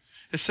 When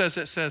it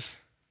says,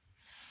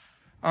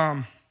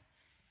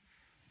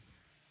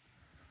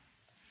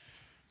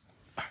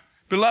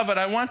 Beloved,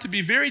 I want to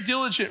be very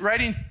diligent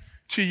writing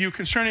to you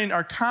concerning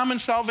our common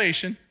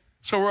salvation.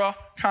 So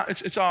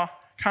it's all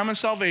common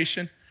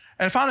salvation.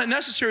 And I found it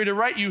necessary to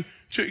write you,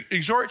 to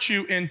exhort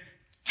you, and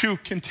to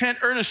contend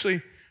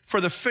earnestly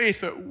for the faith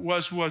that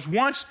was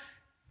once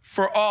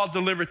for all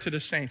delivered to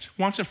the saints.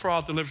 Once and for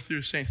all delivered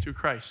through the saints through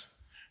Christ.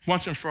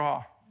 Once and for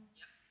all.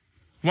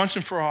 Once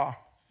and for all.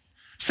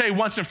 Say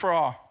once and for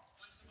all.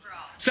 Once and for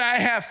all. Say I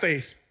have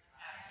faith.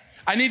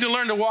 I need to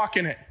learn to walk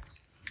in it.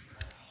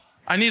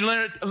 I need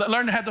to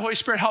learn to have the Holy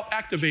Spirit help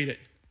activate it.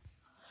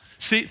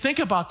 See, think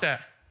about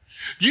that.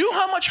 Do you know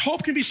how much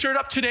hope can be stirred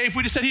up today if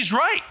we just said, he's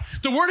right.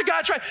 The word of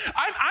God's right.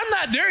 I'm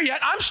not there yet.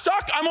 I'm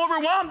stuck. I'm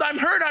overwhelmed. I'm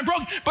hurt. I'm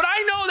broken. But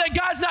I know that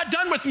God's not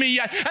done with me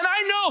yet. And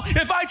I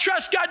know if I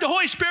trust God, the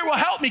Holy Spirit will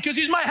help me because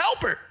he's my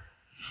helper.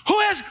 Who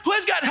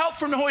has got help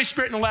from the Holy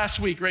Spirit in the last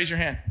week? Raise your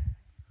hand.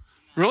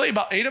 Really?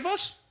 About 8 of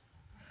us?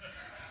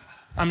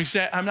 I'm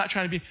not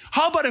trying to be.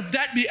 How about if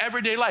that be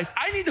everyday life?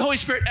 I need the Holy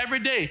Spirit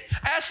every day.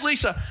 Ask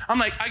Lisa. I'm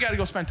like, I got to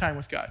go spend time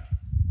with God.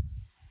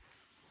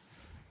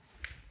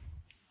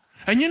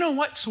 And you know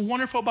what's so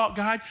wonderful about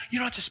God? You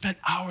don't have to spend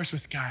hours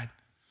with God.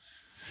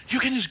 You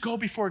can just go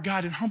before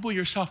God and humble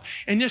yourself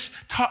and just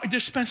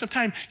spend some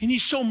time. And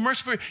he's so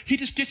merciful. He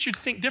just gets you to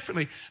think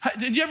differently.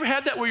 Did you ever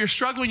have that where you're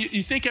struggling?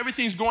 You think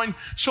everything's going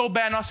so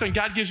bad, and all of a sudden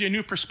God gives you a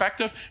new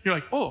perspective? You're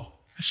like, oh,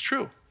 that's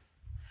true.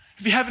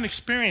 If you haven't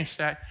experienced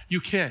that,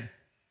 you can.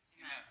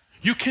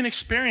 You can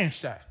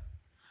experience that.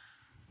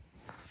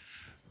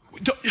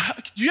 Do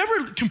you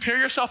ever compare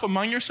yourself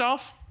among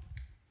yourself?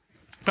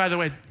 By the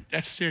way,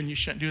 that's sin. You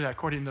shouldn't do that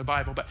according to the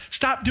Bible. But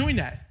stop doing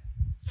that.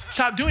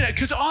 Stop doing that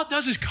because all it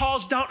does is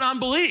cause doubt and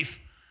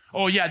unbelief.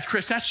 Oh yeah,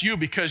 Kris, that's you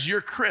because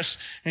you're Kris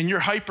and you're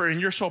hyper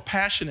and you're so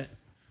passionate.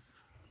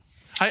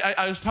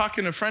 I was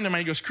talking to a friend of mine.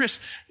 He goes, Kris,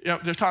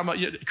 they're talking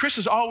about, Kris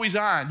is always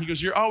on. He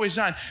goes, you're always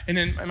on. And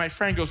then my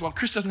friend goes, well,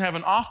 Kris doesn't have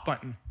an off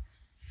button.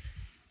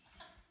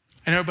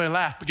 And everybody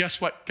laughed. But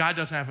guess what? God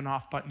doesn't have an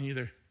off button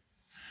either.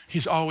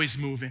 He's always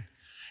moving.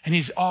 And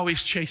he's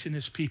always chasing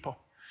his people.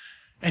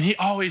 And he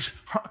always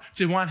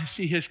wants to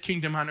see his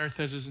kingdom on earth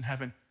as is in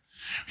heaven.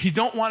 He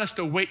don't want us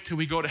to wait till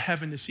we go to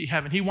heaven to see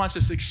heaven. He wants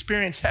us to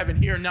experience heaven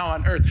here and now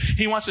on earth.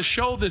 He wants to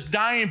show this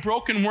dying,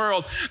 broken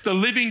world the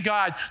living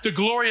God, the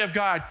glory of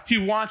God. He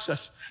wants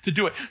us to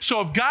do it.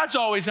 So if God's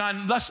always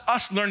on, let's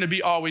us learn to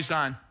be always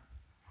on.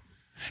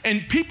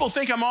 And people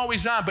think I'm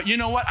always on, but you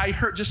know what? I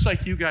hurt just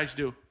like you guys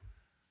do.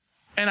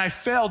 And I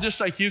fail just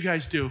like you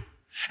guys do.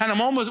 And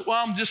I'm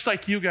overwhelmed just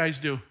like you guys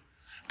do.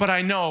 But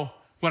I know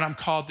what I'm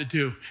called to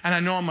do. And I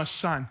know I'm a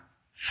son.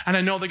 And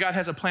I know that God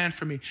has a plan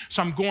for me. So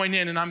I'm going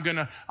in and I'm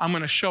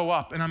gonna show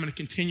up and I'm gonna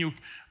continue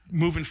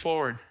moving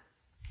forward.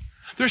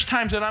 There's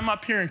times that I'm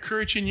up here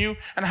encouraging you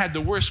and I had the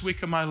worst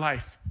week of my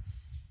life.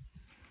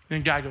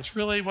 And God goes,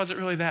 really? Was it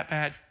really that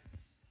bad?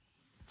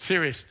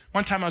 Serious.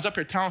 One time I was up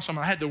here telling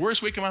someone I had the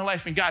worst week of my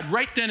life and God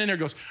right then and there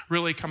goes,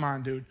 really, come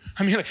on, dude.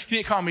 I mean, he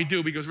didn't call me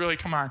dude, but he goes, really,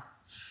 come on.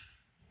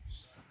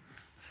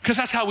 Because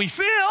that's how we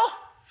feel.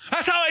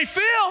 That's how I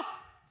feel.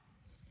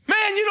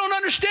 Man, you don't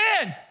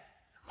understand.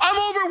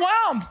 I'm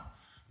overwhelmed.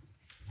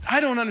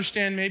 I don't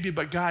understand maybe,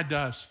 but God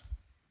does.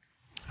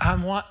 I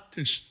want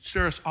to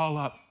stir us all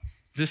up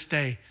this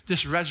day,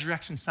 this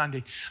Resurrection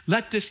Sunday.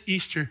 Let this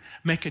Easter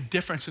make a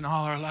difference in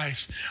all our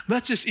lives.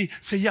 Let's just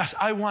say, yes,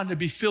 I want to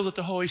be filled with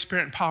the Holy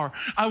Spirit and power.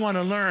 I want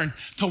to learn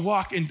to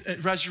walk in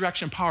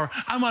resurrection power.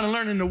 I want to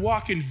learn and to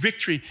walk in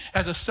victory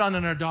as a son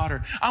and a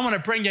daughter. I want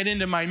to bring that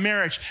into my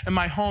marriage and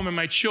my home and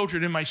my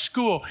children, in my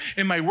school,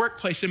 in my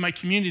workplace, in my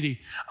community.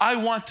 I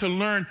want to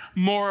learn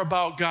more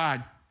about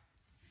God.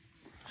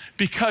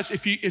 Because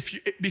if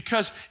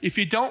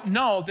you don't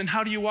know, then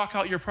how do you walk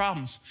out your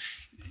problems?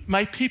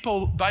 My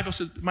people, Bible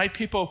says, my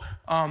people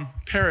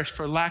perish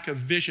for lack of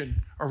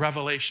vision or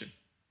revelation.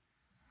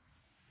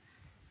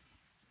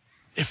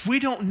 If we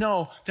don't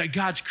know that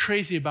God's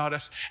crazy about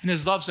us and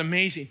his love's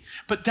amazing,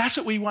 but that's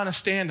what we want to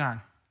stand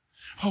on.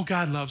 Oh,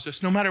 God loves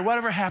us. No matter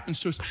whatever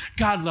happens to us,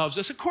 God loves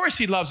us. Of course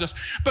he loves us.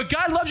 But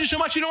God loves you so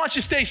much, he don't want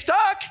you to stay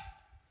stuck.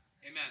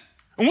 Amen.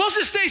 And we'll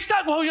just stay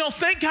stuck. Well,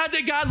 thank God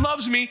that God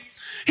loves me.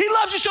 He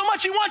loves you so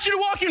much, he wants you to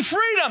walk in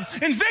freedom,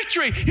 in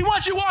victory. He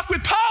wants you to walk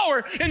with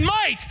power and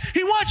might.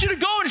 He wants you to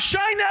go and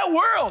shine that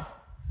world.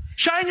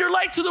 Shine your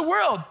light to the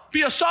world.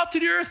 Be a salt to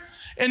the earth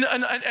and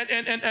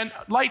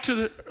light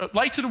to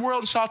the world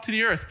and salt to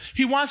the earth.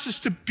 He wants us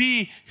to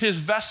be his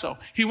vessel.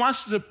 He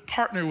wants to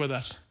partner with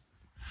us.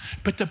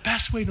 But the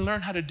best way to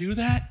learn how to do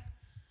that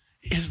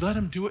is let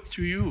him do it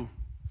through you.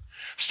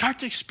 Start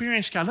to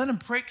experience God. Let him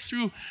break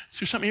through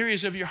some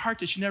areas of your heart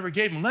that you never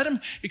gave him. Let him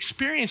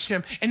experience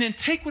him, and then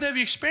take whatever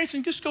you experience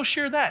and just go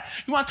share that.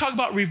 You want to talk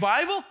about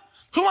revival?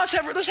 Let's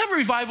have a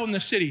revival in the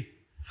city.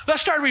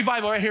 Let's start a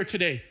revival right here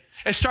today.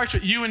 It starts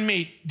with you and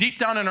me, deep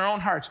down in our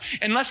own hearts.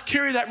 And let's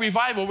carry that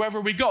revival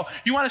wherever we go.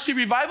 You want to see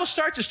revival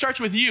starts? It starts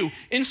with you,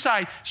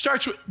 inside.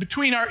 Starts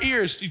between our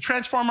ears. You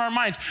transform our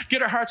minds,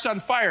 get our hearts on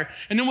fire,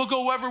 and then we'll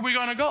go wherever we're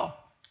going to go.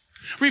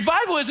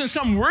 Revival isn't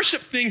some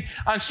worship thing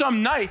on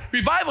some night.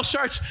 Revival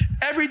starts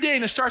every day,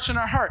 and it starts in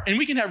our heart. And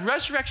we can have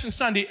Resurrection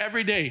Sunday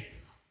every day.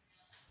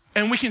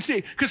 And we can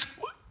see, because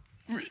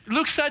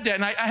Luke said that,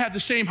 and I have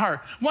the same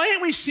heart. Why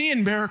aren't we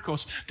seeing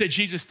miracles that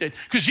Jesus did?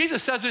 Because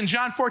Jesus says in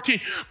John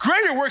 14,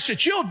 greater works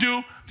that you'll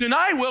do than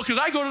I will, because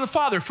I go to the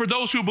Father for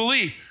those who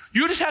believe.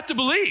 You just have to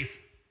believe.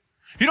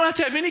 You don't have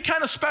to have any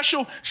kind of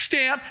special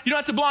stamp. You don't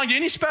have to belong to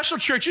any special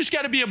church. You just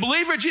got to be a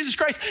believer of Jesus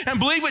Christ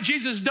and believe what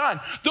Jesus has done.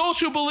 Those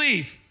who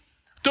believe.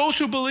 Those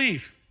who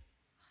believe.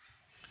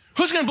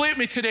 Who's going to believe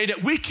me today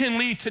that we can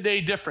leave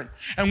today different?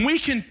 And we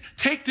can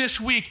take this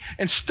week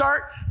and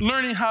start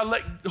learning how to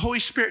let the Holy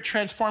Spirit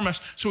transform us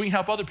so we can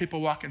help other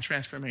people walk in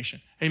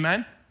transformation. Amen?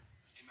 Amen.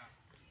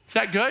 Is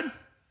that good?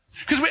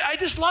 Because I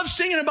just love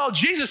singing about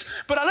Jesus,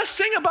 but let's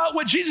sing about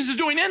what Jesus is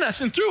doing in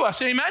us and through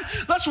us. Amen?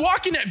 Let's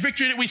walk in that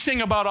victory that we sing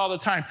about all the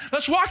time.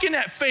 Let's walk in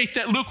that faith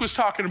that Luke was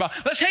talking about.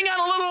 Let's hang on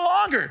a little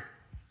longer.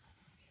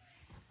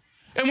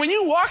 And when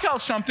you walk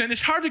out something,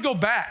 it's hard to go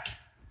back.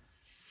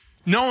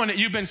 Knowing that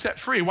you've been set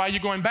free, why are you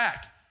going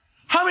back?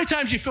 How many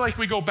times do you feel like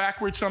we go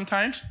backwards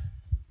sometimes?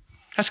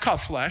 That's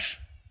called flesh.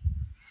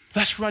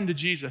 Let's run to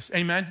Jesus.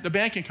 Amen. The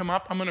band can come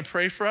up. I'm going to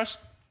pray for us.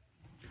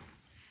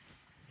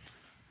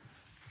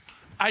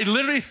 I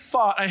literally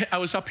thought I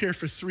was up here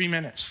for 3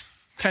 minutes,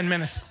 10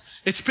 minutes.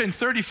 It's been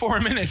 34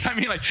 minutes.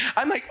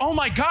 I'm like, oh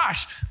my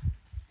gosh.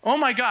 Oh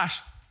my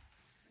gosh.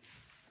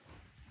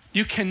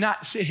 You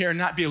cannot sit here and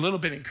not be a little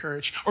bit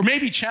encouraged, or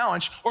maybe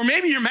challenged, or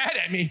maybe you're mad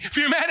at me. If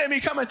you're mad at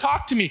me, come and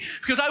talk to me,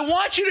 because I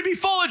want you to be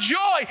full of joy.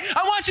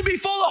 I want you to be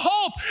full of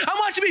hope. I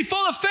want you to be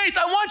full of faith.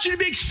 I want you to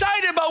be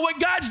excited about what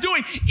God's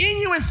doing in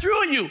you and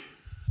through you.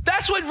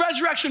 That's what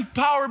resurrection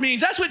power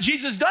means. That's what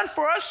Jesus done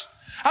for us.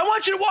 I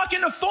want you to walk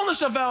in the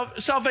fullness of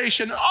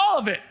salvation, all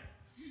of it.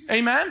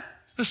 Amen?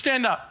 Let's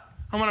stand up.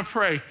 I want to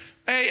pray.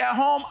 Hey, at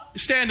home,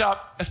 stand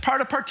up as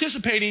part of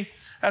participating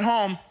at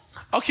home.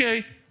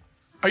 Okay,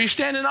 are you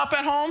standing up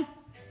at home?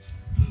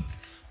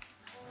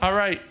 All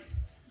right,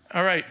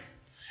 all right.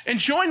 And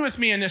join with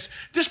me in this.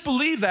 Just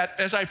believe that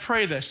as I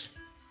pray this.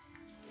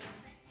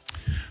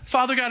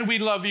 Father God, we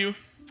love you.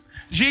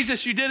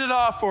 Jesus, you did it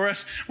all for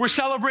us. We're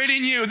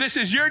celebrating you. This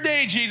is your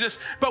day, Jesus,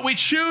 but we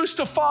choose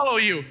to follow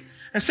you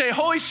and say,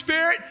 Holy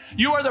Spirit,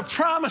 you are the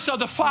promise of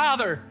the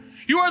Father.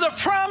 You are the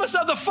promise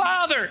of the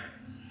Father.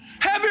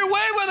 Have your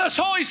way with us,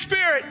 Holy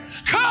Spirit.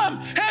 Come,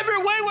 have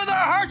your way with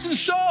our hearts and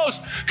souls.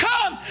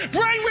 Come,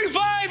 bring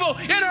revival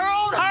in our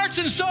own hearts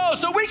and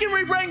souls so we can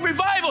bring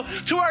revival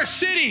to our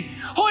city.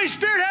 Holy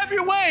Spirit, have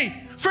your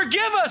way.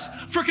 Forgive us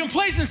for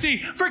complacency.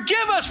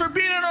 Forgive us for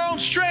being in our own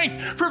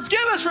strength.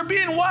 Forgive us for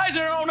being wise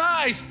in our own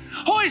eyes.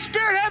 Holy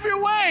Spirit, have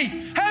your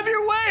way. Have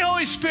your way,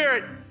 Holy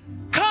Spirit.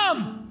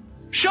 Come,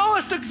 show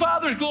us the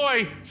Father's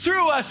glory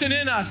through us and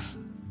in us.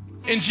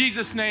 In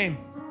Jesus' name.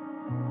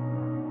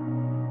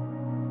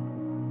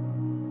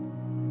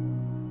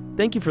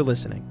 Thank you for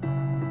listening.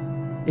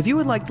 If you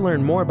would like to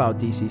learn more about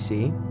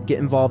DCC, get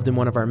involved in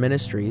one of our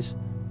ministries,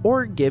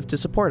 or give to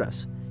support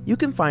us, you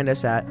can find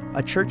us at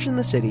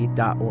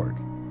achurchinthecity.org.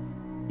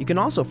 You can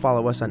also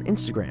follow us on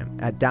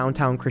Instagram at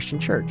Downtown Christian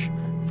Church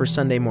for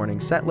Sunday morning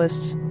set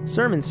lists,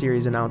 sermon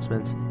series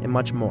announcements, and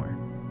much more.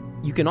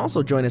 You can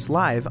also join us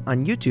live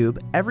on YouTube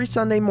every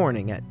Sunday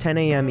morning at 10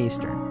 a.m.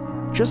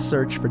 Eastern. Just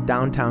search for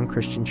Downtown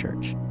Christian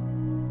Church.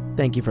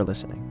 Thank you for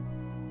listening.